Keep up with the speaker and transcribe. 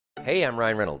Hey, I'm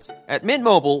Ryan Reynolds. At Mint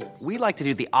Mobile, we like to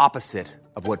do the opposite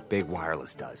of what Big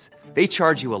Wireless does. They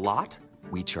charge you a lot,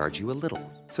 we charge you a little.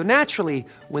 So naturally,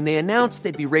 when they announced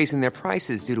they'd be raising their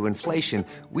prices due to inflation,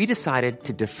 we decided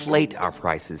to deflate our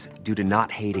prices due to not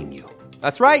hating you.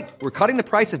 That's right. We're cutting the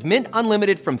price of Mint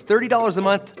Unlimited from $30 a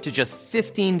month to just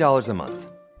 $15 a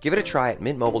month. Give it a try at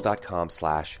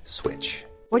mintmobile.com/switch.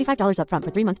 $45 up front for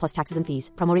 3 months plus taxes and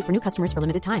fees. Promo rate for new customers for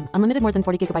limited time. Unlimited more than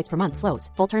 40 gigabytes per month. Slows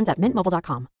full terms at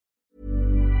mintmobile.com.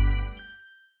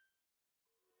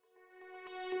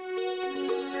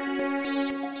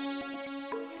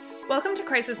 Welcome to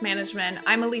Crisis Management.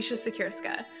 I'm Alicia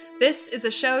Sikirska. This is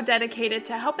a show dedicated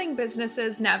to helping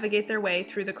businesses navigate their way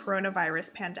through the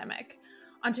coronavirus pandemic.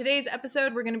 On today's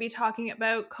episode, we're going to be talking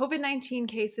about COVID-19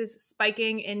 cases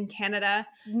spiking in Canada,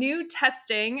 new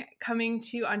testing coming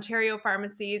to Ontario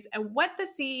pharmacies, and what the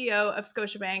CEO of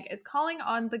Scotiabank is calling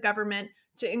on the government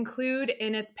to include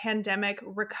in its pandemic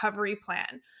recovery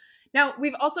plan. Now,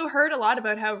 we've also heard a lot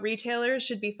about how retailers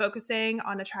should be focusing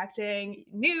on attracting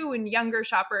new and younger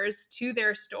shoppers to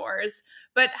their stores.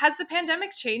 But has the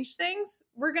pandemic changed things?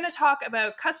 We're going to talk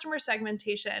about customer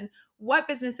segmentation, what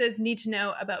businesses need to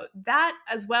know about that,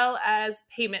 as well as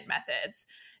payment methods.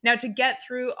 Now, to get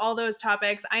through all those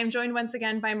topics, I am joined once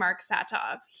again by Mark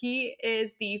Satov. He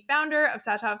is the founder of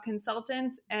Satov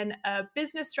Consultants and a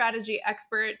business strategy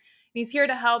expert. He's here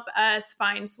to help us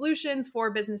find solutions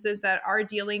for businesses that are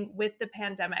dealing with the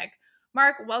pandemic.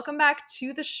 Mark, welcome back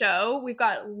to the show. We've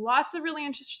got lots of really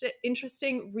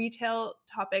interesting retail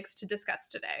topics to discuss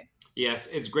today. Yes,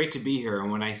 it's great to be here.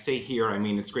 And when I say here, I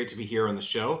mean it's great to be here on the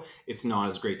show. It's not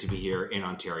as great to be here in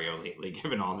Ontario lately,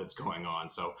 given all that's going on.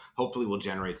 So hopefully we'll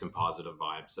generate some positive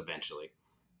vibes eventually.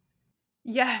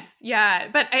 Yes, yeah.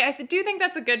 But I do think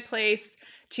that's a good place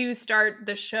to start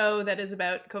the show that is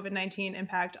about COVID-19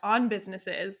 impact on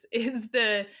businesses, is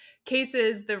the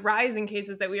rising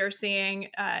cases that we are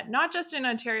seeing, not just in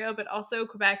Ontario, but also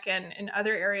Quebec and in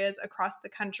other areas across the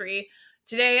country.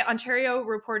 Today, Ontario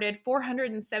reported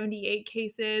 478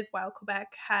 cases, while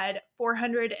Quebec had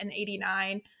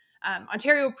 489.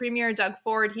 Ontario Premier Doug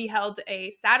Ford, he held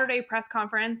a Saturday press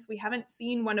conference. We haven't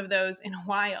seen one of those in a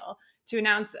while, to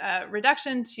announce a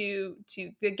reduction to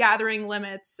the gathering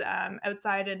limits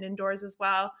outside and indoors as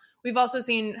well. We've also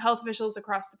seen health officials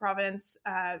across the province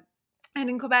and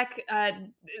in Quebec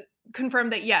confirm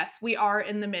that, yes, we are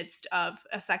in the midst of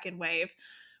a second wave.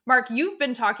 Mark, you've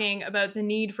been talking about the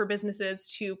need for businesses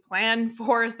to plan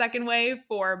for a second wave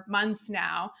for months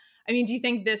now. I mean, do you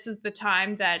think this is the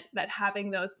time that having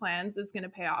those plans is going to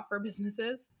pay off for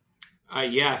businesses?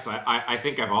 Yes, I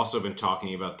think I've also been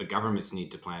talking about the government's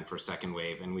need to plan for a second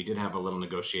wave. And we did have a little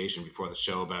negotiation before the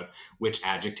show about which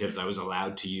adjectives I was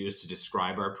allowed to use to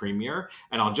describe our premier.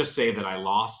 And I'll just say that I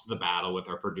lost the battle with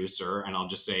our producer. And I'll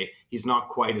just say he's not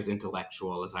quite as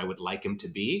intellectual as I would like him to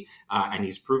be. And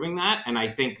he's proving that. And I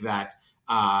think that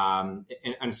on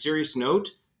a serious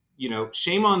note,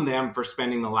 shame on them for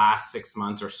spending the last 6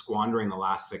 months or squandering the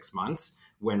last 6 months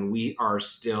when we are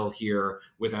still here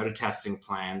without a testing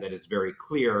plan that is very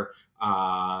clear,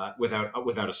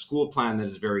 without a school plan that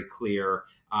is very clear,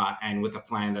 and with a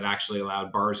plan that actually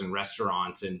allowed bars and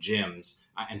restaurants and gyms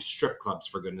and strip clubs,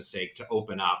 for goodness sake, to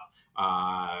open up,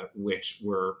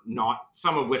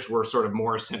 some of which were sort of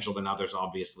more essential than others,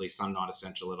 obviously, some not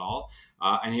essential at all.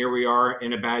 And here we are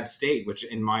in a bad state, which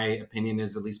in my opinion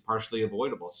is at least partially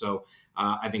avoidable. So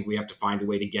I think we have to find a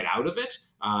way to get out of it,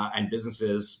 and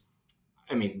businesses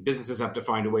have to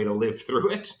find a way to live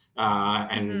through it,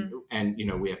 and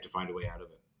we have to find a way out of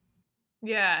it.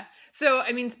 Yeah. So,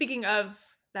 I mean, speaking of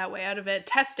that way out of it,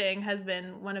 testing has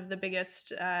been one of the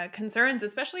biggest concerns,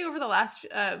 especially over the last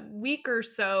week or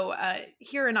so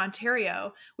here in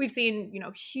Ontario. We've seen,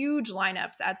 huge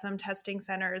lineups at some testing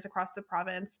centers across the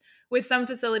province, with some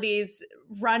facilities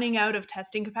running out of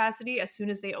testing capacity as soon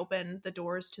as they open the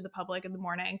doors to the public in the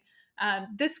morning.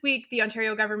 This week, the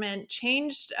Ontario government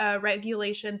changed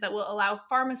regulations that will allow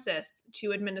pharmacists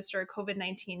to administer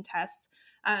COVID-19 tests.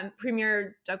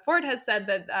 Premier Doug Ford has said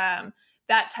that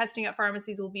that testing at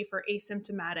pharmacies will be for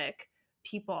asymptomatic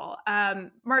people.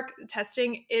 Mark,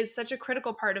 testing is such a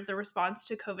critical part of the response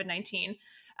to COVID-19.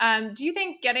 Do you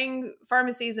think getting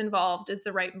pharmacies involved is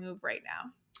the right move right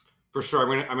now? For sure.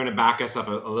 I'm going to back us up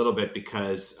a little bit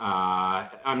because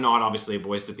I'm not obviously a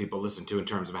voice that people listen to in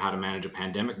terms of how to manage a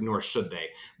pandemic, nor should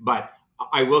they. But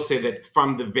I will say that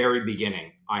from the very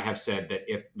beginning, I have said that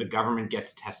if the government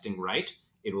gets testing right,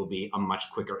 it will be a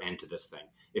much quicker end to this thing.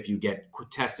 If you get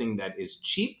testing that is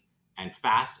cheap and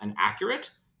fast and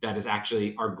accurate, that is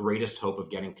actually our greatest hope of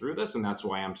getting through this. And that's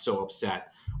why I'm so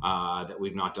upset that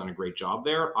we've not done a great job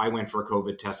there. I went for a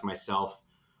COVID test myself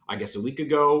I guess a week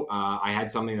ago, I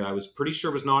had something that I was pretty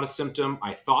sure was not a symptom.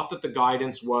 I thought that the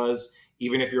guidance was,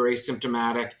 even if you're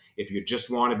asymptomatic, if you just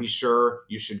want to be sure,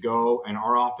 you should go. And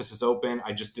our office is open.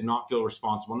 I just did not feel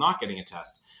responsible not getting a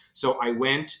test. So I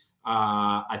went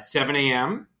at 7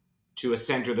 a.m. to a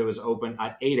center that was open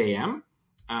at 8 a.m.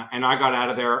 And I got out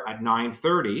of there at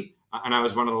 9:30. And I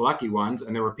was one of the lucky ones.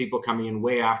 And there were people coming in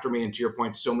way after me. And to your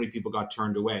point, so many people got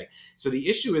turned away. So the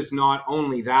issue is not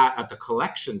only that at the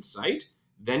collection site,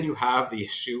 then you have the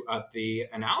issue at the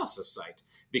analysis site,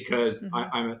 because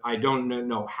I don't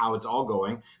know how it's all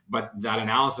going, but that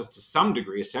analysis to some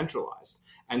degree is centralized.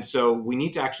 And so we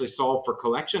need to actually solve for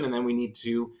collection, and then we need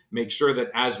to make sure that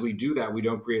as we do that, we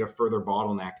don't create a further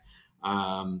bottleneck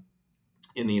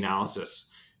in the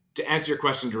analysis. To answer your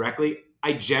question directly,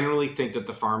 I generally think that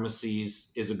the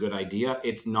pharmacies is a good idea.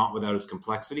 It's not without its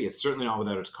complexity. It's certainly not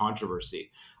without its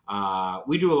controversy.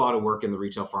 We do a lot of work in the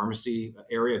retail pharmacy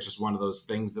area. It's just one of those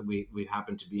things that we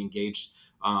happen to be engaged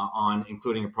on,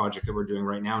 including a project that we're doing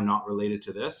right now, not related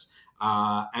to this.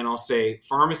 And I'll say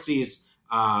pharmacies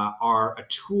are a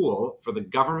tool for the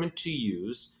government to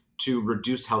use to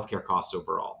reduce healthcare costs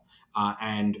overall.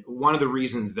 And one of the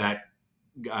reasons that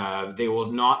they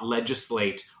will not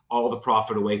legislate all the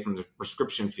profit away from the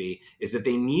prescription fee is that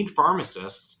they need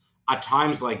pharmacists at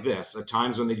times like this, at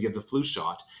times when they give the flu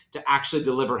shot, to actually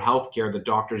deliver healthcare that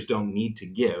doctors don't need to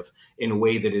give in a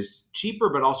way that is cheaper,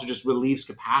 but also just relieves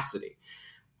capacity.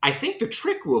 I think the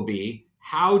trick will be,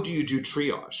 how do you do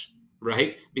triage,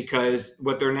 right? Because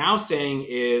what they're now saying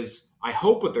is, I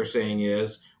hope what they're saying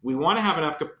is, we want to have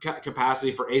enough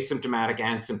capacity for asymptomatic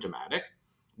and symptomatic,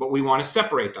 but we want to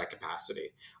separate that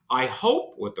capacity. I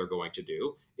hope what they're going to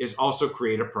do is also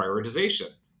create a prioritization.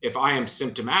 If I am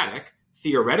symptomatic,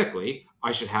 theoretically,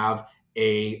 I should have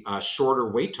a shorter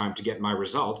wait time to get my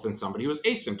results than somebody who is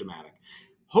asymptomatic.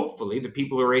 Hopefully, the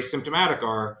people who are asymptomatic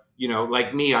are,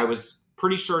 like me, I was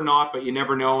pretty sure not, but you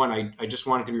never know. And I just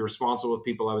wanted to be responsible with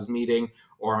people I was meeting,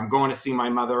 or I'm going to see my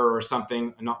mother or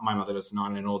something. Not my mother, that's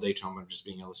not in an old age home, I'm just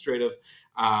being illustrative.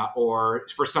 Or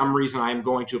for some reason, I'm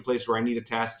going to a place where I need a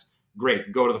test.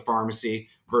 Great, go to the pharmacy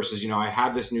versus, I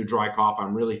had this new dry cough,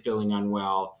 I'm really feeling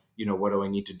unwell. What do I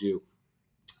need to do?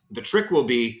 The trick will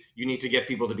be, you need to get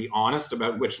people to be honest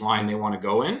about which line they want to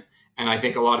go in. And I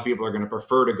think a lot of people are going to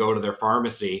prefer to go to their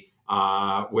pharmacy,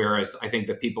 whereas I think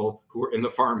the people who are in the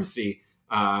pharmacy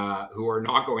who are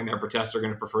not going there for tests are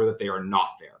going to prefer that they are not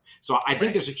there. So I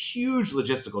think there's a huge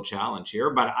logistical challenge here,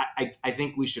 but I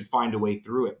think we should find a way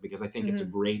through it, because I think it's a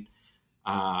great,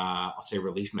 I'll say,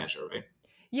 relief measure, right?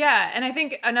 Yeah. And I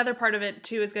think another part of it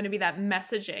too is going to be that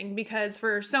messaging, because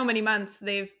for so many months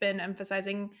they've been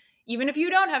emphasizing, even if you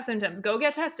don't have symptoms, go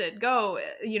get tested, go,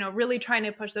 really trying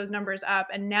to push those numbers up.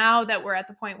 And now that we're at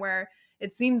the point where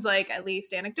it seems like, at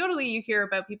least anecdotally, you hear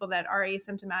about people that are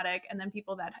asymptomatic, and then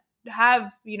people that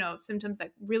have, symptoms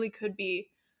that really could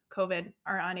be COVID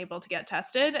are unable to get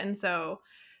tested. And so,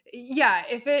 yeah,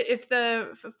 if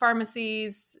the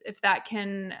pharmacies, if that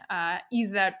can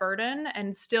ease that burden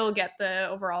and still get the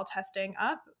overall testing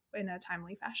up in a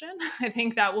timely fashion, I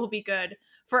think that will be good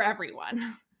for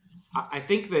everyone. I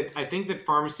think that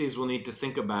pharmacies will need to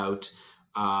think about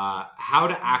how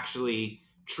to actually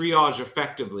triage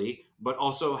effectively, but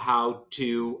also how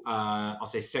to, I'll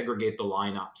say, segregate the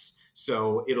lineups.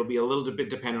 So it'll be a little bit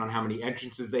dependent on how many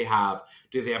entrances they have.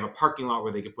 Do they have a parking lot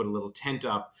where they could put a little tent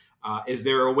up? Is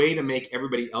there a way to make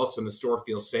everybody else in the store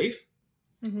feel safe?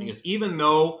 Mm-hmm. Because even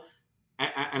though,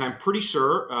 and I'm pretty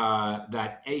sure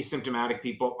that asymptomatic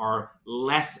people are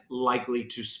less likely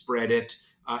to spread it,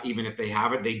 even if they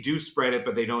have it. They do spread it,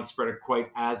 but they don't spread it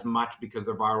quite as much because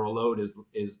their viral load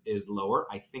is lower.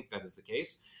 I think that is the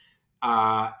case.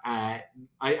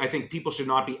 I think people should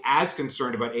not be as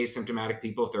concerned about asymptomatic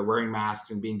people if they're wearing masks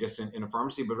and being distant in a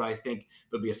pharmacy, but I think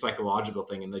there'll be a psychological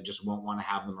thing and they just won't want to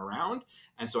have them around.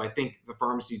 And so I think the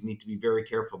pharmacies need to be very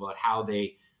careful about how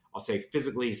they, I'll say,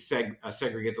 physically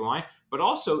segregate the line, but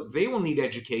also they will need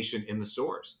education in the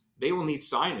stores. They will need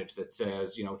signage that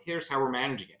says, here's how we're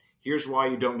managing it. Here's why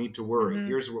you don't need to worry. Mm-hmm.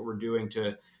 Here's what we're doing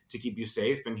to keep you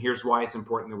safe. And here's why it's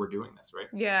important that we're doing this, right?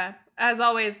 Yeah. As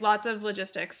always, lots of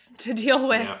logistics to deal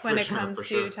with when it comes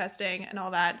to testing and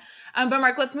all that. But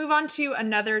Mark, let's move on to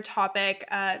another topic.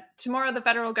 Tomorrow, the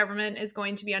federal government is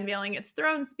going to be unveiling its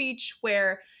throne speech,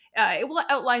 where it will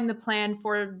outline the plan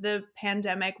for the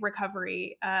pandemic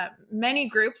recovery. Many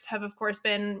groups have, of course,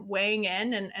 been weighing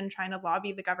in and trying to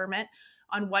lobby the government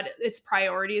on what its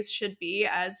priorities should be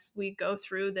as we go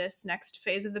through this next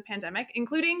phase of the pandemic,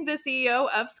 including the CEO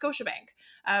of Scotiabank.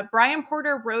 Brian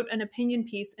Porter wrote an opinion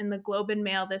piece in the Globe and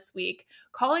Mail this week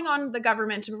calling on the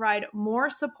government to provide more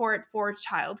support for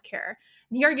childcare.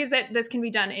 And he argues that this can be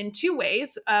done in two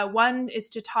ways. One is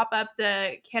to top up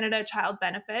the Canada Child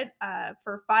Benefit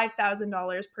for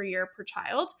 $5,000 per year per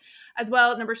child. As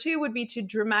well, number two would be to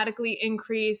dramatically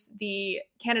increase the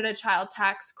Canada Child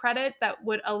Tax Credit that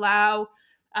would allow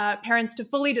parents to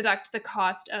fully deduct the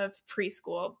cost of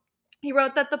preschool. He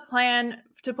wrote that the plan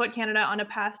to put Canada on a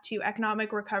path to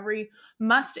economic recovery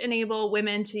must enable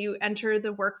women to enter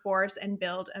the workforce and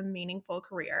build a meaningful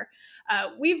career.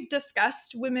 We've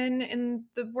discussed women in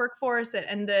the workforce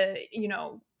and the,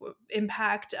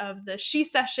 impact of the She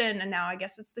Session, and now I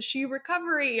guess it's the She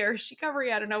Recovery or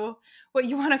She-covery. I don't know what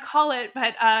you want to call it,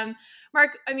 but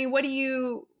Mark, what do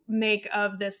you make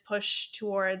of this push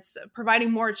towards providing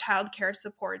more childcare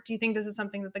support? Do you think this is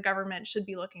something that the government should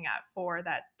be looking at for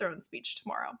that throne speech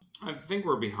tomorrow? I think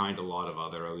we're behind a lot of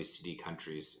other OECD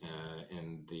countries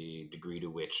in the degree to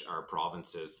which our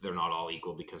provinces, they're not all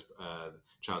equal because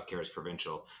childcare is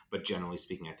provincial, but generally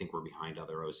speaking, I think we're behind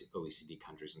other OECD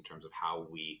countries in terms of how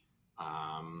we,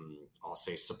 I'll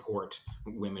say, support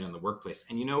women in the workplace.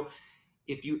 And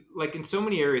if you, like in so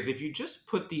many areas, if you just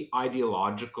put the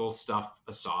ideological stuff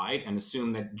aside and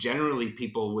assume that generally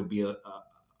people would be,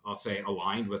 I'll say,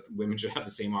 aligned with women should have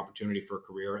the same opportunity for a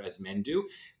career as men do,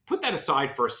 put that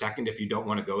aside for a second if you don't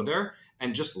want to go there,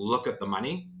 and just look at the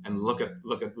money and look at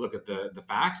the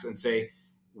facts and say,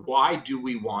 why do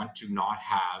we want to not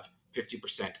have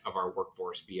 50% of our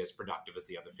workforce be as productive as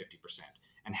the other 50%?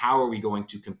 And how are we going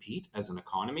to compete as an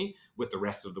economy with the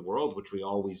rest of the world, which we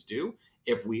always do,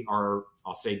 if we are,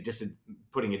 I'll say,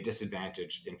 putting a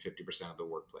disadvantage in 50% of the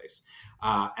workplace?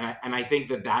 And I think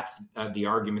that that's the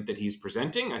argument that he's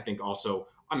presenting. I think also,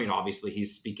 obviously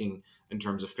he's speaking in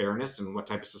terms of fairness and what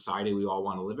type of society we all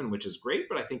want to live in, which is great,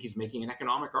 but I think he's making an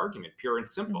economic argument, pure and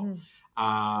simple.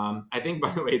 Mm-hmm. I think, by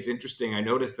the way, it's interesting. I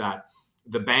noticed that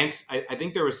the banks, I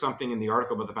think there was something in the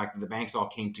article about the fact that the banks all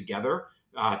came together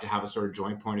to have a sort of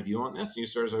joint point of view on this. And you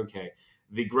sort of say, okay,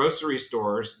 the grocery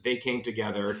stores, they came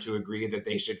together to agree that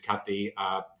they should cut the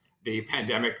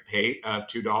pandemic pay of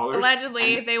 $2.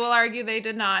 Allegedly, they will argue they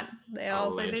did not. They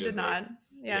all say they did not.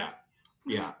 Yeah.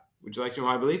 Would you like to know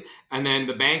what I believe? And then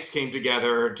the banks came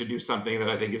together to do something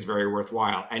that I think is very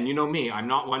worthwhile. And you know me, I'm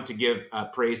not one to give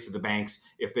praise to the banks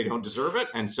if they don't deserve it.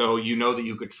 And so that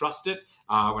you could trust it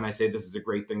when I say this is a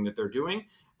great thing that they're doing.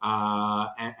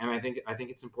 And I think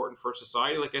it's important for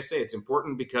society. Like I say, it's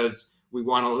important because we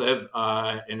want to live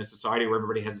in a society where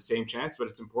everybody has the same chance, but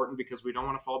it's important because we don't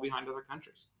want to fall behind other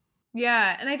countries.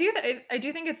 Yeah, and I do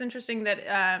think it's interesting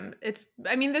that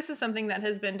this is something that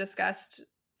has been discussed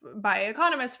by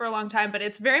economists for a long time, but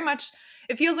it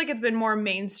feels like it's been more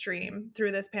mainstream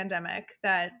through this pandemic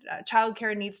that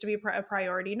childcare needs to be a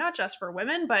priority, not just for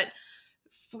women, but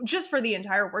just for the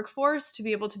entire workforce to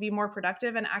be able to be more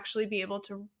productive and actually be able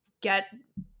to get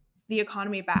the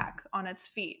economy back on its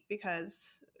feet,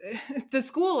 because the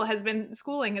schooling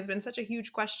has been such a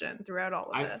huge question throughout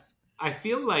all of this. I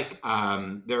feel like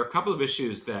there are a couple of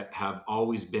issues that have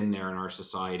always been there in our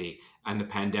society, and the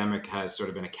pandemic has sort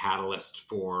of been a catalyst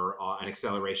for an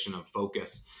acceleration of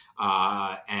focus.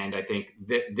 And I think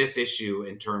that this issue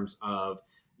in terms of,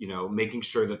 making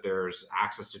sure that there's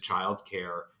access to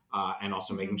childcare and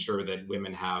also making sure that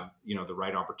women have, the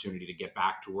right opportunity to get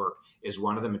back to work is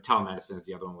one of them. And telemedicine is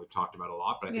the other one we've talked about a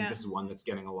lot, but I think this is one that's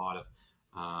getting a lot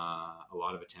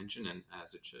of attention, and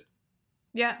as it should.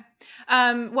 Yeah.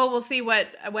 Well, we'll see what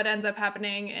ends up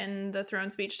happening in the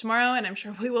throne speech tomorrow, and I'm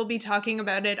sure we will be talking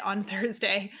about it on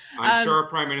Thursday. I'm sure our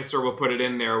Prime Minister will put it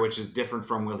in there, which is different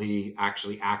from will he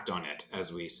actually act on it,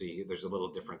 as we see. There's a little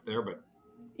difference there, but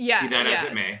be that as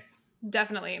it may.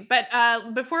 Definitely. But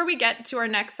before we get to our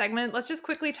next segment, let's just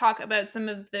quickly talk about some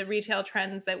of the retail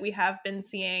trends that we have been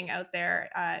seeing out there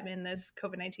in this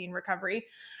COVID-19 recovery.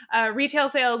 Retail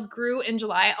sales grew in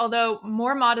July, although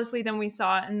more modestly than we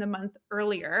saw in the month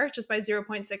earlier, just by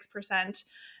 0.6%,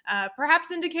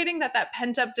 perhaps indicating that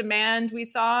pent-up demand we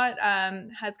saw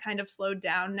has kind of slowed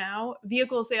down now.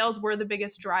 Vehicle sales were the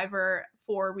biggest driver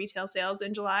for retail sales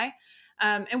in July.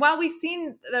 And while we've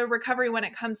seen the recovery when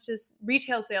it comes to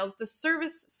retail sales, the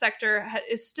service sector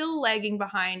is still lagging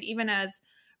behind, even as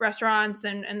restaurants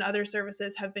and other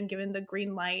services have been given the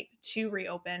green light to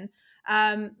reopen.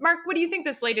 Mark, what do you think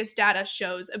this latest data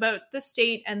shows about the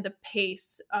state and the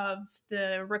pace of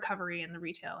the recovery in the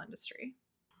retail industry?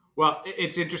 Well,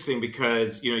 it's interesting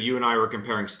because, you and I were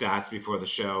comparing stats before the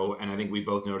show, and I think we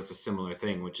both noticed a similar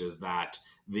thing, which is that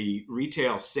the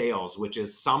retail sales, which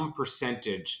is some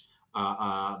percentage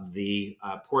of the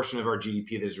portion of our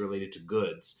GDP that is related to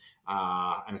goods,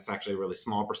 and it's actually a really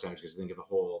small percentage because you think of the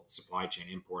whole supply chain,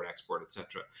 import, export,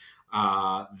 etc.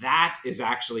 That is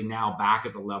actually now back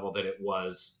at the level that it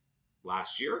was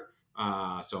last year.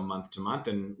 So month to month.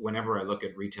 And whenever I look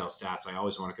at retail stats, I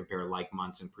always want to compare like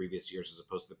months in previous years as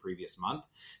opposed to the previous month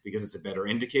because it's a better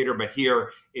indicator. But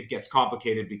here it gets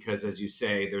complicated because, as you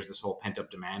say, there's this whole pent up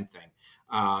demand thing.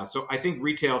 So I think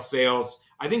retail sales,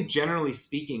 I think generally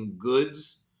speaking,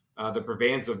 goods, the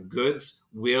purveyance of goods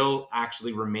will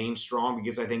actually remain strong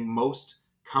because I think most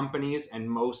companies and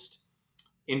most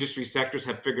industry sectors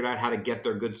have figured out how to get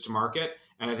their goods to market.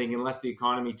 And I think unless the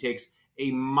economy takes a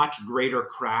much greater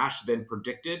crash than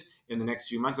predicted in the next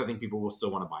few months, I think people will still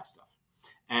want to buy stuff.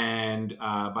 And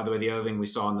by the way, the other thing we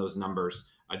saw in those numbers,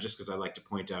 just because I like to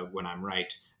point out when I'm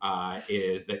right,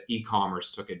 is that e-commerce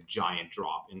took a giant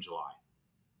drop in July.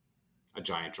 A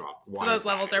giant drop. Why so those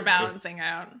levels are balancing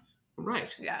out.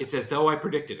 Right. Yeah. It's as though I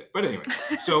predicted it. But anyway,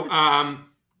 so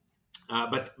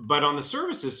but on the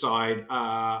services side,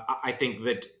 I think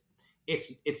that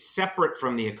it's separate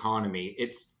from the economy.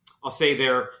 I'll say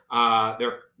they're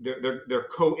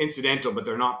coincidental, but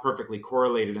they're not perfectly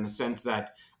correlated in the sense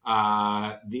that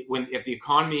if the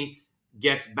economy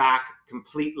gets back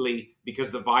completely because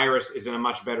the virus is in a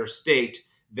much better state,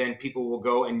 then people will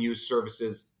go and use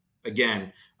services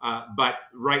again. But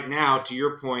right now, to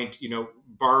your point,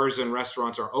 bars and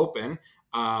restaurants are open,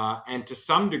 and to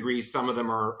some degree, some of them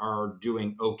are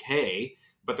doing okay,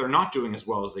 but they're not doing as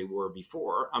well as they were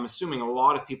before. I'm assuming a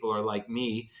lot of people are like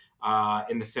me.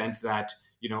 In the sense that,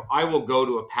 I will go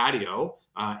to a patio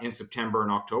in September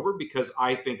and October because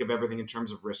I think of everything in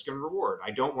terms of risk and reward.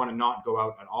 I don't want to not go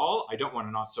out at all. I don't want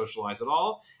to not socialize at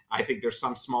all. I think there's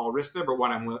some small risk there, but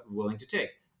one I'm willing to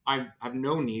take. I have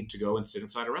no need to go and sit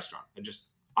inside a restaurant.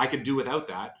 I could do without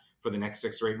that for the next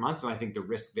 6 or 8 months, and I think the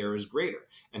risk there is greater.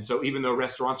 And so even though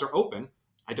restaurants are open,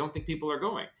 I don't think people are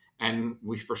going. And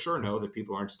we for sure know that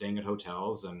people aren't staying at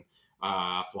hotels and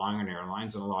flying on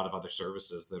airlines and a lot of other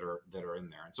services that are in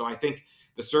there. And so I think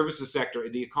the services sector,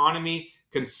 the economy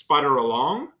can sputter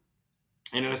along.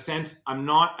 And in a sense, I'm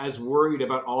not as worried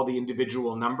about all the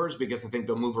individual numbers because I think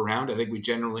they'll move around. I think we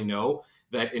generally know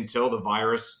that until the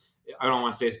virus, I don't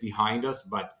want to say it's behind us,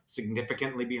 but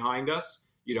significantly behind us,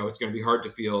 it's going to be hard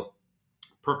to feel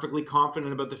perfectly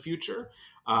confident about the future.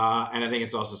 And I think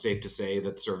it's also safe to say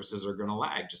that services are going to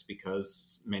lag just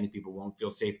because many people won't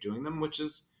feel safe doing them, which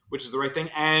is the right thing.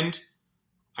 And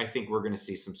I think we're going to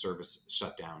see some service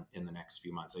shut down in the next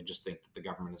few months. I just think that the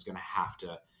government is going to have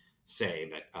to say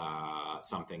that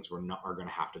some things are going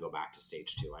to have to go back to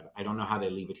stage 2. I don't know how they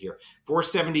leave it here.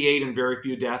 478 and very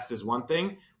few deaths is one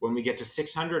thing. When we get to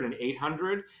 600 and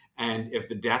 800, and if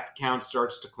the death count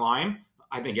starts to climb,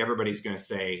 I think everybody's going to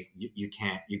say you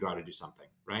can't. You got to do something,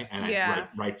 right? And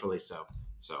rightfully so.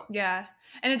 So yeah,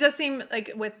 and it does seem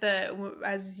like with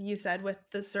as you said, with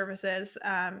the services,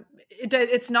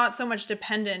 it's not so much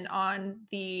dependent on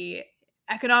the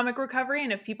economic recovery,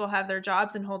 and if people have their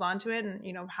jobs and hold on to it,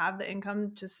 and have the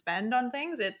income to spend on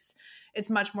things, it's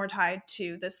much more tied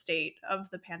to the state of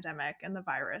the pandemic and the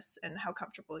virus and how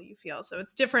comfortable you feel. So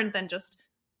it's different than just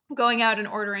going out and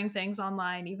ordering things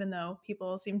online, even though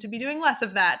people seem to be doing less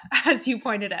of that, as you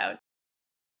pointed out.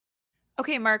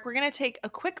 Okay, Mark, we're going to take a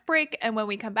quick break, and when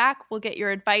we come back, we'll get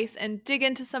your advice and dig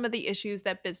into some of the issues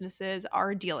that businesses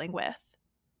are dealing with.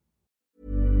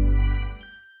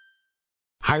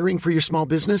 Hiring for your small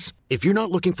business? If you're not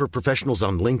looking for professionals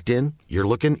on LinkedIn, you're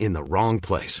looking in the wrong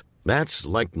place. That's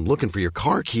like looking for your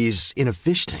car keys in a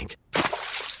fish tank.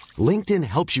 LinkedIn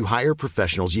helps you hire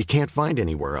professionals you can't find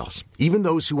anywhere else, even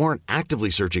those who aren't actively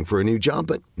searching for a new job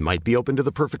but might be open to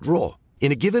the perfect role.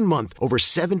 In a given month, over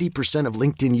 70% of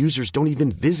LinkedIn users don't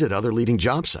even visit other leading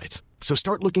job sites. So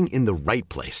start looking in the right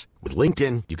place. With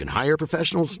LinkedIn, you can hire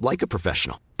professionals like a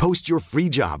professional. Post your free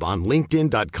job on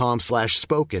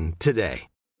linkedin.com/spoken today.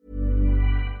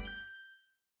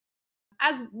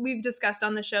 As we've discussed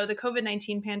on the show, the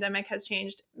COVID-19 pandemic has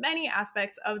changed many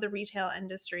aspects of the retail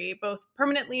industry, both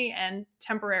permanently and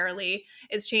temporarily.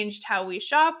 It's changed how we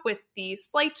shop with the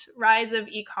slight rise of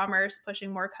e-commerce,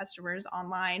 pushing more customers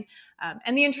online,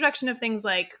 and the introduction of things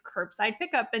like curbside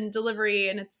pickup and delivery.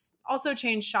 And it's also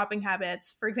changed shopping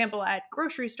habits. For example, at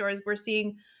grocery stores, we're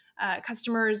seeing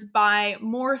customers buy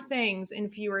more things in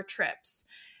fewer trips.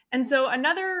 And so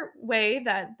another way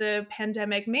that the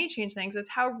pandemic may change things is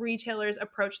how retailers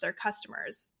approach their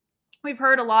customers. We've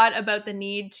heard a lot about the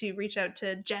need to reach out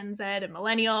to Gen Z and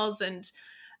millennials, and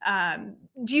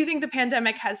Do you think the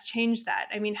pandemic has changed that?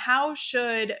 I mean, how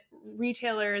should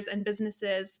retailers and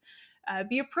businesses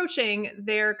be approaching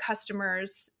their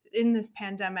customers in this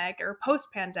pandemic or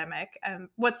post-pandemic?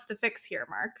 What's the fix here,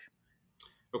 Mark?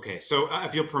 Okay, so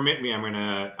if you'll permit me, I'm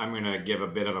gonna give a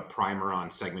bit of a primer on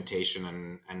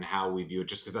segmentation and how we view it,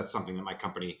 just because that's something that my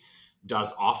company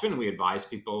does often. We advise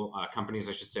people, companies,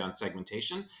 I should say, on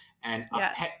segmentation. And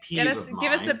a pet peeve of mine.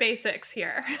 Give us the basics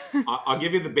here. I'll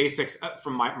give you the basics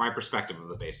from my perspective of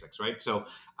the basics, right? So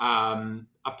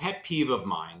a pet peeve of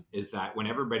mine is that when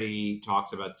everybody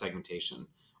talks about segmentation,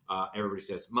 everybody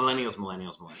says millennials,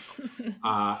 millennials,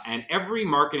 millennials. And every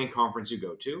marketing conference you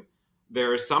go to,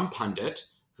 there is some pundit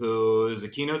who's a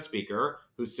keynote speaker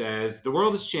who says the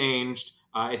world has changed.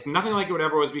 It's nothing like it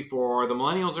ever was before. The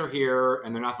millennials are here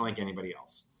and they're nothing like anybody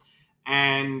else.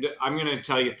 And I'm going to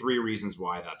tell you 3 reasons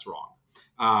why that's wrong.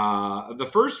 The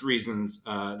first reason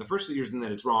that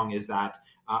it's wrong is that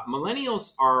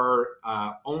millennials are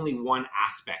only one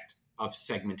aspect of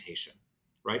segmentation,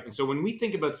 right? And so when we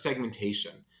think about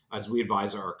segmentation, as we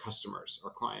advise our customers,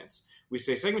 our clients, we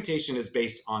say segmentation is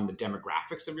based on the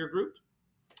demographics of your group.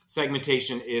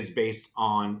 Segmentation is based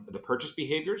on the purchase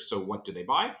behaviors. So what do they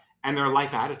buy? And their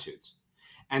life attitudes.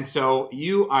 And so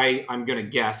I'm going to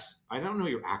guess, I don't know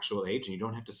your actual age and you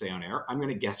don't have to say on air. I'm going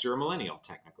to guess you're a millennial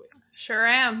technically. Sure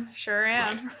am.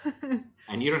 Right.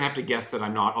 And you don't have to guess that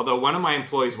I'm not. Although one of my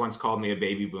employees once called me a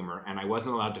baby boomer and I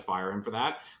wasn't allowed to fire him for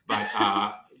that. But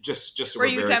just so were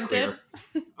you tempted?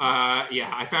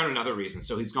 Yeah, I found another reason.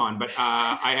 So he's gone. But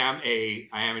I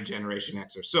am a Generation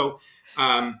Xer. So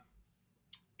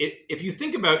if you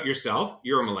think about yourself,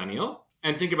 you're a millennial,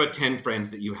 and think about 10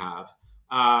 friends that you have.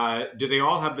 Do they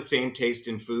all have the same taste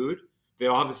in food? Do they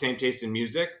all have the same taste in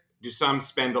music? Do some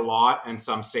spend a lot and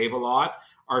some save a lot?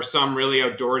 Are some really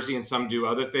outdoorsy and some do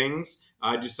other things?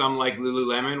 Do some like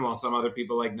Lululemon while some other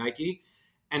people like Nike?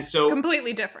 And so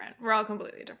completely different. We're all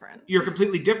completely different. You're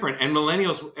completely different. And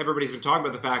millennials, everybody's been talking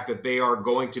about the fact that they are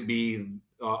going to be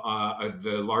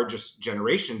the largest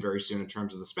generation very soon in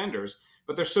terms of the spenders,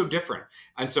 but they're so different.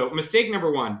 And so mistake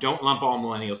number 1, don't lump all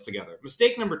millennials together.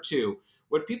 Mistake number 2,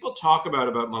 what people talk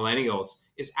about millennials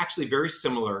is actually very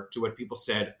similar to what people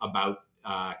said about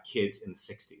kids in the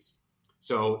 60s.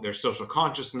 So their social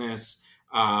consciousness,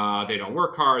 they don't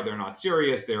work hard, they're not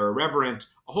serious, they're irreverent,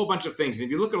 a whole bunch of things. And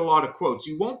if you look at a lot of quotes,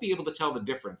 you won't be able to tell the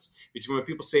difference between what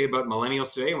people say about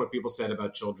millennials today and what people said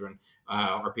about children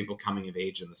or people coming of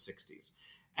age in the 60s.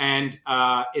 And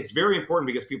it's very important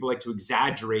because people like to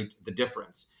exaggerate the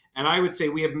difference. And I would say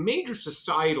we have major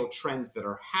societal trends that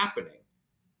are happening.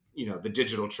 You know, the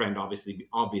digital trend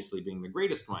obviously being the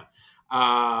greatest one.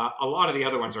 A lot of the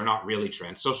other ones are not really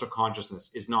trends. Social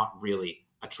consciousness is not really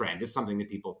a trend. It's something that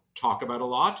people talk about a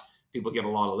lot. People give a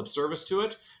lot of lip service to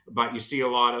it. But you see a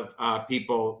lot of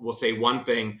people will say one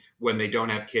thing when they don't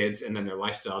have kids, and then their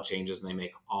lifestyle changes and they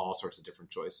make all sorts of different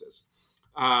choices.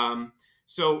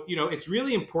 So, you know, it's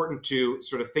really important to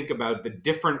sort of think about the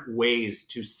different ways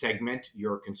to segment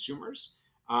your consumers.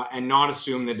 And not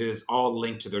assume that it is all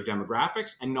linked to their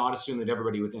demographics and not assume that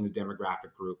everybody within a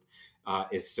demographic group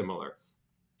is similar.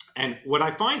 And what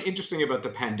I find interesting about the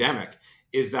pandemic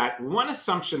is that one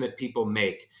assumption that people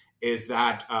make is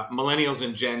that millennials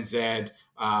and Gen Z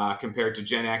compared to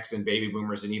Gen X and baby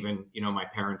boomers and even, you know, my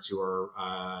parents who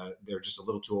are, they're just a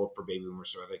little too old for baby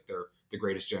boomers, so I think they're the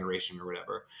greatest generation or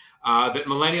whatever, that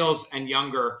millennials and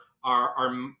younger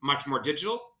are much more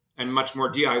digital and much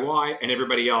more DIY, and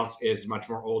everybody else is much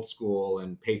more old school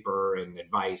and paper and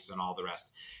advice and all the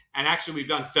rest. And actually, we've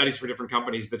done studies for different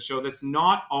companies that show that's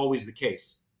not always the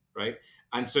case, right?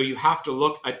 And so you have to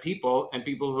look at people and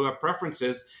people who have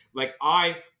preferences. Like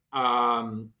I,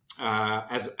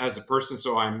 as a person,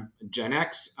 so I'm Gen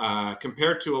X,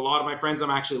 compared to a lot of my friends, I'm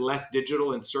actually less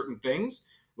digital in certain things.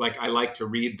 Like I like to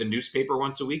read the newspaper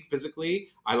once a week physically.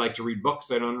 I like to read books.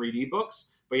 I don't read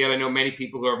ebooks. But yet I know many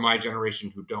people who are my generation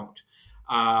who don't.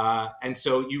 And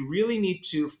so you really need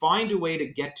to find a way to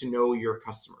get to know your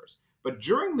customers. But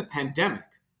during the pandemic,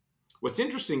 what's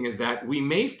interesting is that we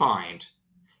may find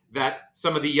that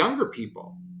some of the younger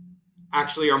people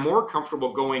actually are more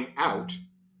comfortable going out,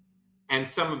 and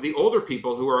some of the older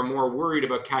people who are more worried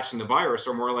about catching the virus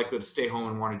are more likely to stay home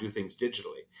and want to do things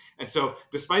digitally. And so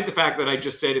despite the fact that I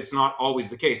just said it's not always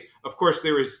the case, of course,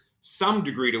 there is some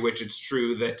degree to which it's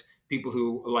true that people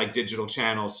who like digital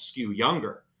channels skew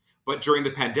younger. But during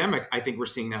the pandemic, I think we're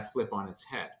seeing that flip on its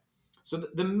head. So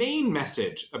the main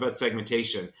message about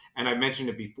segmentation, and I've mentioned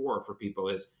it before for people,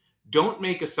 is don't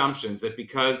make assumptions that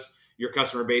because your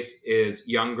customer base is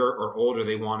younger or older,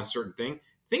 they want a certain thing.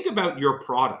 Think about your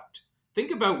product.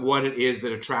 think about what it is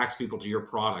that attracts people to your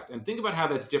product, and think about how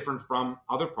that's different from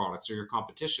other products or your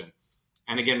competition.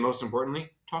 And again, most importantly,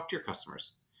 talk to your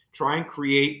customers. Try and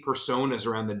create personas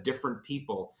around the different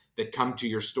people that come to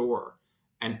your store,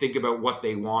 and think about what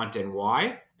they want and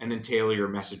why, and then tailor your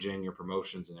messaging, your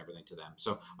promotions, and everything to them.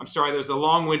 So I'm sorry, there's a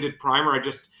long-winded primer.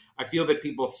 I feel that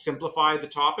people simplify the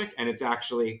topic, and it's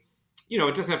actually,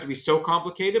 it doesn't have to be so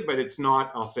complicated, but it's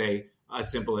not, I'll say,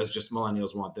 as simple as just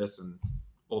millennials want this and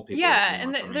old people. Yeah,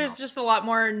 and there's just a lot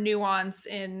more nuance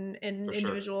in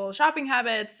individual shopping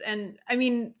habits. And I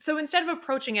mean, so instead of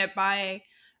approaching it by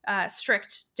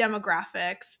strict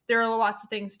demographics, there are lots of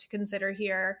things to consider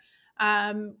here.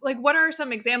 Like, what are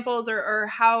some examples, or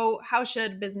how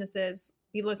should businesses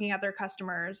be looking at their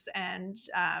customers, and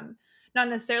not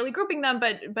necessarily grouping them,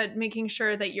 but making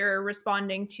sure that you're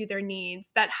responding to their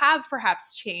needs that have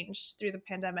perhaps changed through the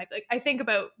pandemic? Like, I think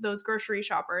about those grocery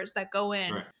shoppers that go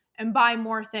in and buy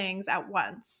more things at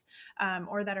once,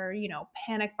 or that are,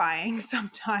 panic buying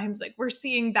sometimes. Like, we're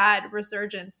seeing that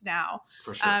resurgence now.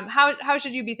 For sure. How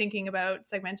should you be thinking about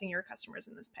segmenting your customers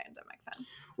in this pandemic then?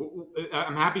 Well,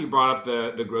 I'm happy you brought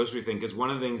up the grocery thing, because one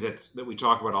of the things that we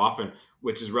talk about often,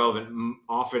 which is relevant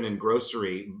often in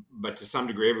grocery, but to some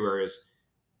degree everywhere, is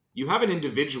you have an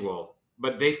individual,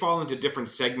 but they fall into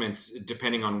different segments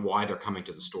depending on why they're coming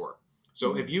to the store.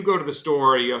 So if you go to the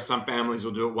store, some families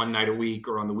will do it one night a week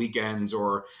or on the weekends,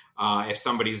 or if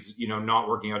somebody's, not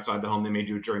working outside the home, they may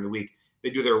do it during the week. They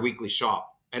do their weekly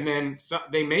shop. And then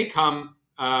they may come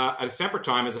at a separate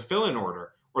time as a fill-in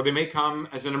order, or they may come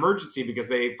as an emergency because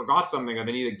they forgot something, or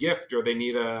they need a gift, or they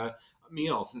need a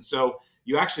meal. And so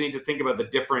you actually need to think about the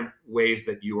different ways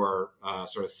that you are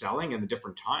sort of selling and the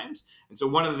different times. And so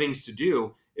one of the things to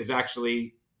do is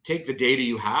actually take the data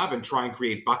you have and try and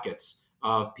create buckets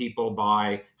of people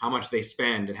by how much they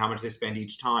spend and how much they spend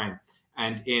each time.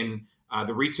 And in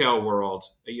the retail world,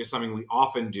 it's something we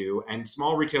often do, and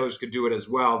small retailers could do it as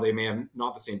well. They may have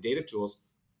not the same data tools.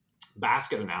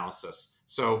 Basket analysis.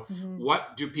 So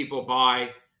what do people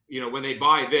buy? When they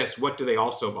buy this, what do they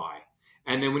also buy?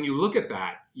 And then when you look at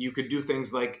that, you could do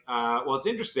things like, it's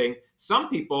interesting. Some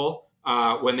people,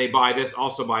 when they buy this,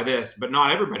 also buy this, but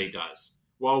not everybody does.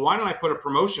 Well, why don't I put a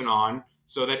promotion on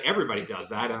so that everybody does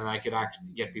that, and then I could actually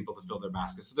get people to fill their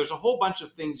baskets? So there's a whole bunch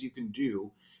of things you can do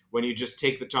when you just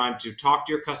take the time to talk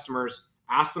to your customers,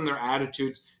 ask them their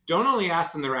attitudes. Don't only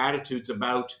ask them their attitudes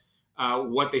about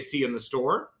what they see in the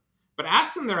store, but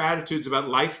ask them their attitudes about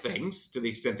life things to the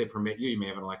extent they permit you. You may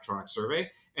have an electronic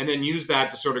survey, and then use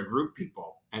that to sort of group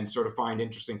people and sort of find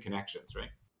interesting connections, right?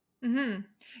 Mm-hmm.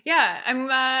 Yeah, I'm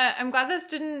glad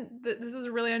this is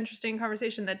a really interesting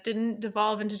conversation that didn't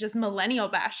devolve into just millennial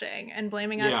bashing and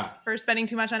blaming us for spending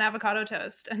too much on avocado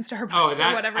toast and Starbucks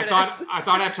or whatever it is. I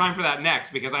thought I have time for that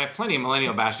next, because I have plenty of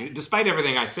millennial bashing. Despite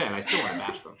everything I said, I still want to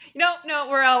bash them. No,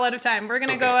 we're all out of time. We're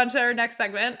going to go on to our next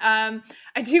segment. I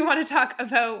do want to talk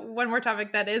about one more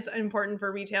topic that is important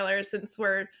for retailers, since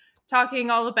we're talking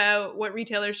all about what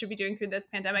retailers should be doing through this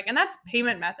pandemic, and that's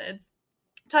payment methods.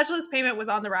 Touchless payment was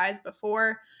on the rise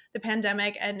before the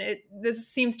pandemic, and this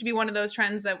seems to be one of those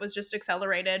trends that was just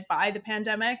accelerated by the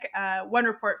pandemic. One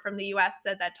report from the US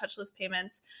said that touchless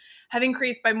payments have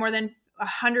increased by more than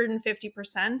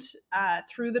 150%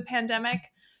 through the pandemic.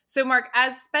 So, Mark,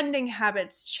 as spending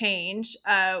habits change,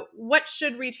 what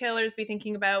should retailers be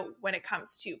thinking about when it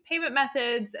comes to payment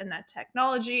methods and that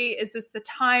technology? Is this the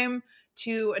time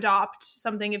to adopt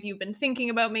something if you've been thinking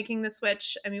about making the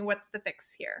switch? I mean, what's the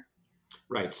fix here?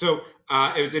 Right. So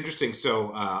it was interesting.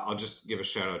 So I'll just give a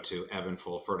shout out to Evan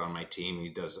Fulford on my team. He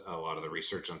does a lot of the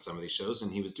research on some of these shows,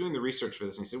 and he was doing the research for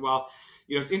this. And he said, well,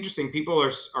 it's interesting. People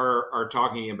are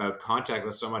talking about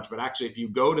contactless so much, but actually, if you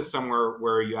go to somewhere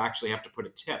where you actually have to put a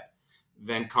tip,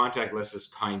 then contactless is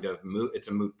kind of it's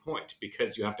a moot point,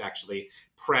 because you have to actually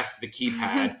press the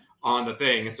keypad on the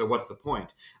thing. And so what's the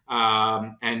point?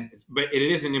 But it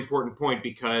is an important point,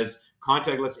 because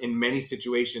contactless in many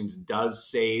situations does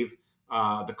save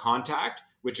the contact,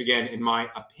 which again, in my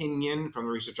opinion, from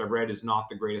the research I've read, is not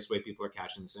the greatest way. People are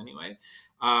catching this anyway.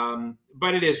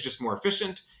 But it is just more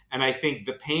efficient. And I think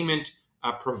the payment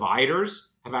providers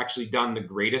have actually done the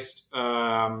greatest,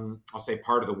 I'll say,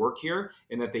 part of the work here,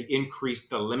 in that they increased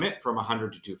the limit from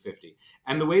 100 to 250.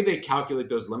 And the way they calculate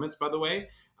those limits, by the way,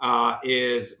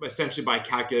 is essentially by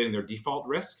calculating their default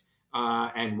risk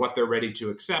and what they're ready to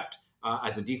accept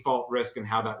as a default risk, and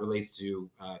how that relates to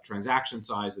transaction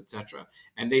size, et cetera.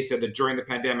 And they said that during the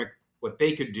pandemic, what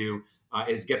they could do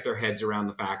is get their heads around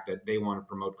the fact that they want to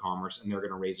promote commerce, and they're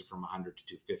going to raise it from 100 to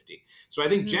 250. So I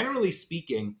think generally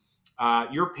speaking,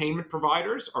 Your payment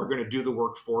providers are going to do the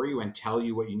work for you and tell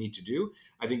you what you need to do.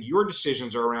 I think your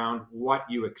decisions are around what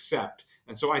you accept.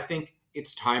 And so I think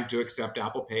it's time to accept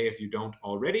Apple Pay if you don't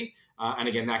already. And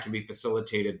again, that can be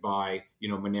facilitated by,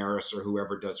 Moneris or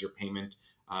whoever does your payment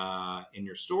in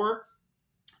your store.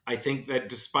 I think that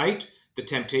despite the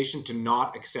temptation to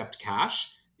not accept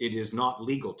cash, it is not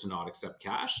legal to not accept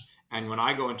cash. And when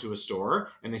I go into a store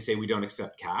and they say we don't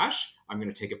accept cash, I'm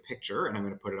going to take a picture and I'm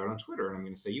going to put it out on Twitter and I'm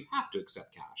going to say you have to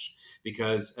accept cash.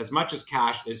 Because as much as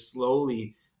cash is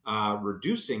slowly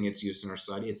reducing its use in our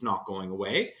society, it's not going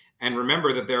away. And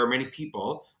remember that there are many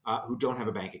people who don't have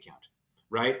a bank account,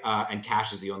 right? And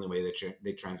cash is the only way that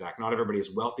they transact. Not everybody is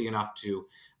wealthy enough to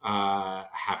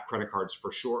have credit cards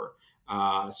for sure.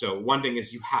 So one thing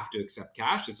is you have to accept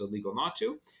cash. It's illegal not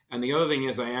to. And the other thing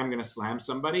is I am going to slam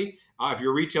somebody. If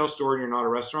you're a retail store and you're not a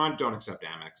restaurant, don't accept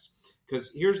Amex.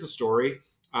 Because here's the story.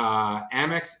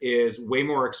 Amex is way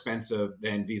more expensive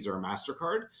than Visa or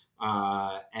MasterCard.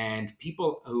 And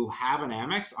people who have an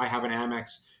Amex, I have an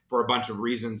Amex for a bunch of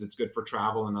reasons. It's good for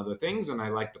travel and other things. And I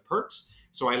like the perks.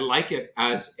 So I like it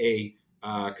as a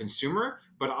consumer.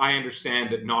 But I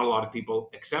understand that not a lot of people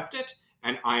accept it.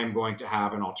 And I am going to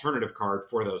have an alternative card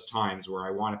for those times where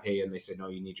I want to pay and they say, no,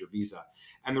 you need your Visa.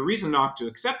 And the reason not to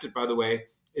accept it, by the way,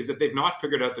 is that they've not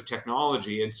figured out the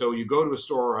technology. And so you go to a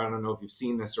store, I don't know if you've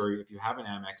seen this or if you have an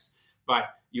Amex, but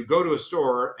you go to a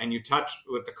store and you touch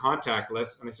with the contact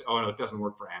list and they say, oh, no, it doesn't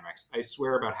work for Amex. I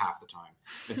swear about half the time.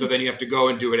 And so then you have to go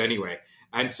and do it anyway.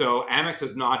 And so Amex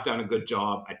has not done a good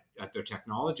job at their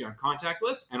technology on contact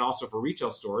lists. And also for retail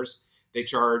stores, they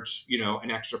charge,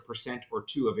 an extra % or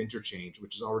 2% of interchange,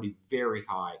 which is already very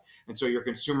high. And so your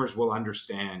consumers will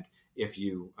understand if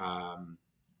you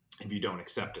don't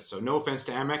accept it. So no offense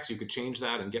to Amex, you could change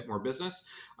that and get more business.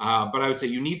 But I would say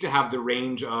you need to have the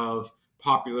range of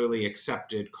popularly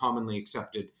accepted, commonly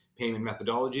accepted payment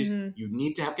methodologies. Mm-hmm. You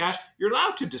need to have cash. You're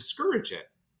allowed to discourage it.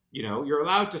 You're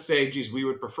allowed to say, geez, we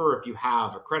would prefer if you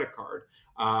have a credit card.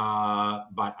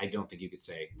 But I don't think you could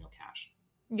say no cash.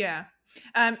 Yeah.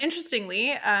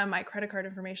 Interestingly, my credit card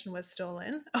information was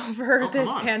stolen over this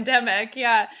pandemic.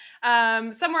 Yeah.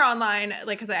 Somewhere online,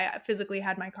 because I physically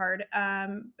had my card.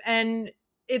 And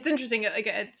it's interesting,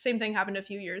 same thing happened a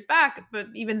few years back, but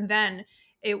even then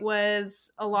it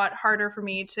was a lot harder for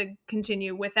me to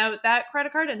continue without that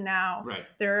credit card. And now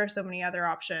there are so many other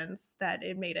options that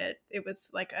it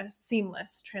was like a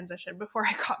seamless transition before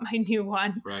I got my new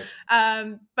one. Right.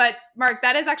 But Mark,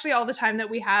 that is actually all the time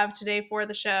that we have today for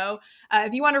the show.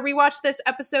 If you want to rewatch this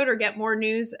episode or get more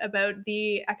news about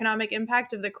the economic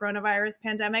impact of the coronavirus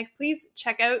pandemic, please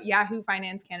check out Yahoo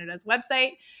Finance Canada's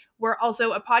website. We're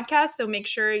also a podcast, so make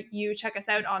sure you check us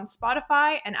out on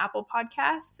Spotify and Apple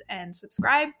Podcasts and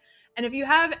subscribe. And if you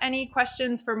have any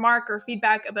questions for Mark or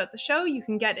feedback about the show, you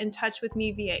can get in touch with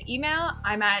me via email.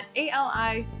 I'm at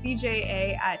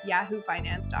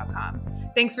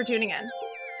alicija@yahoofinance.com. Thanks for tuning in.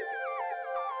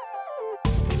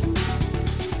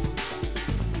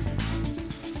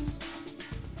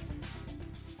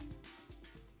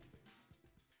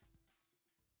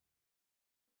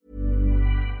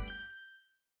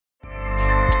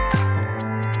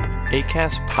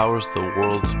 Acast powers the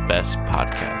world's best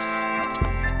podcasts.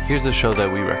 Here's a show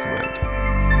that we recommend.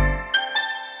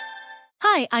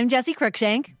 Hi, I'm Jessie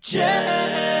Cruikshank. Jessie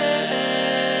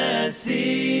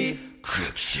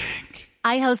Cruikshank.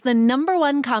 I host the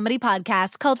 #1 comedy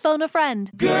podcast called Phone a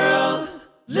Friend. Girl,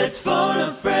 let's phone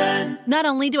a friend. Not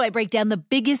only do I break down the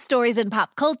biggest stories in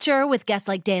pop culture with guests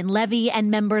like Dan Levy and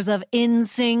members of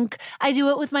NSYNC, I do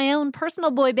it with my own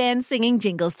personal boy band singing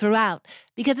jingles throughout.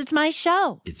 Because it's my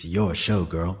show. It's your show,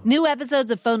 girl. New episodes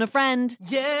of Phone a Friend.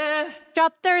 Yeah.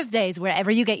 Drop Thursdays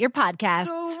wherever you get your podcasts.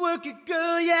 So work it,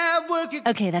 girl, yeah, work it.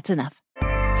 Okay, that's enough.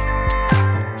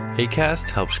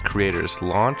 Acast helps creators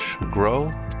launch,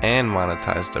 grow, and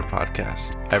monetize their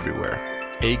podcasts everywhere.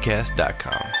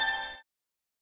 Acast.com.